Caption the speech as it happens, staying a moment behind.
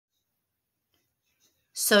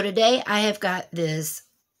So today I have got this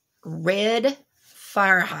red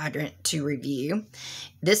fire hydrant to review.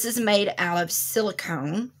 This is made out of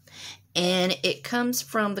silicone and it comes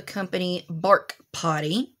from the company Bark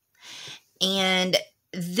Potty. And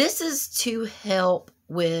this is to help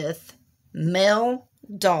with male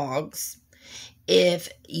dogs. If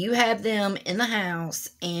you have them in the house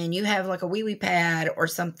and you have like a wee pad or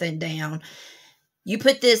something down, you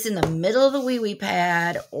put this in the middle of the wee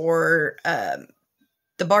pad or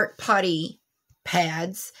the Bark Potty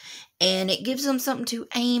pads, and it gives them something to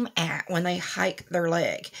aim at when they hike their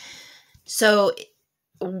leg. So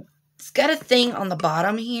it's got a thing on the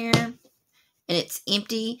bottom here, and it's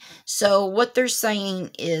empty. So what they're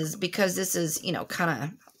saying is, because this is, you know, kind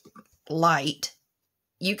of light,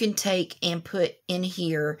 you can take and put in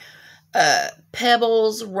here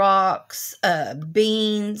pebbles, rocks,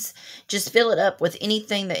 beans. Just fill it up with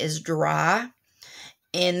anything that is dry.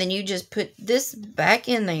 And then you just put this back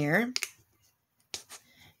in there.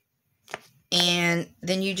 And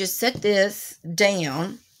then you just set this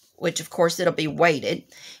down, which of course it'll be weighted.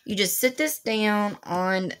 You just sit this down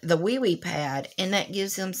on the wee pad, and that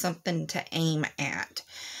gives them something to aim at.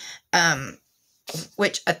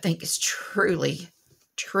 Which I think is truly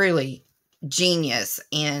genius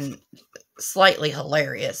and slightly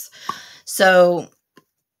hilarious. So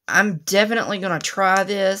I'm definitely going to try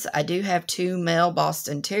this. I do have 2 male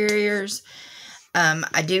Boston Terriers.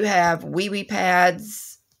 I do have wee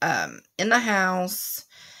pads in the house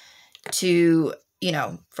to, you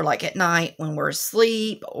know, for like at night when we're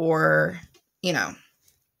asleep, or, you know,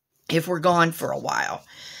 if we're gone for a while.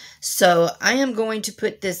 So I am going to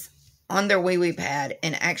put this on their wee pad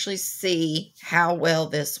and actually see how well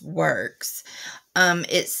this works.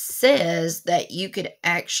 It says that you could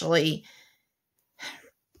actually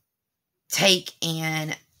take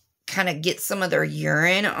and kind of get some of their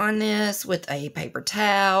urine on this with a paper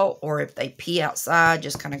towel, or if they pee outside,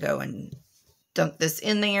 just kind of go and dunk this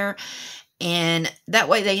in there. And that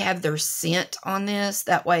way they have their scent on this.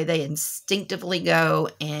 That way they instinctively go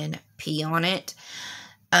and pee on it.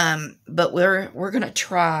 But we're going to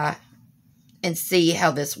try and see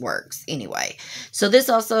how this works anyway. So this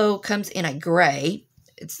also comes in a gray.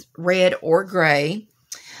 It's red or gray.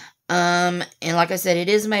 And like I said, it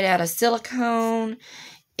is made out of silicone.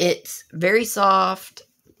 It's very soft.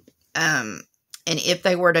 And if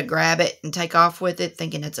they were to grab it and take off with it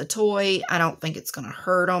thinking it's a toy, I don't think it's going to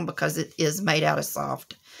hurt them because it is made out of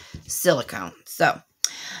soft silicone. So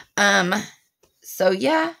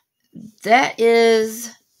yeah, that is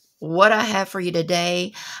what I have for you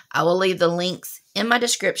today. I will leave the links in my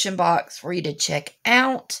description box for you to check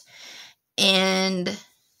out. And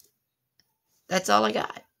that's all I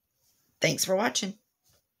got. Thanks for watching.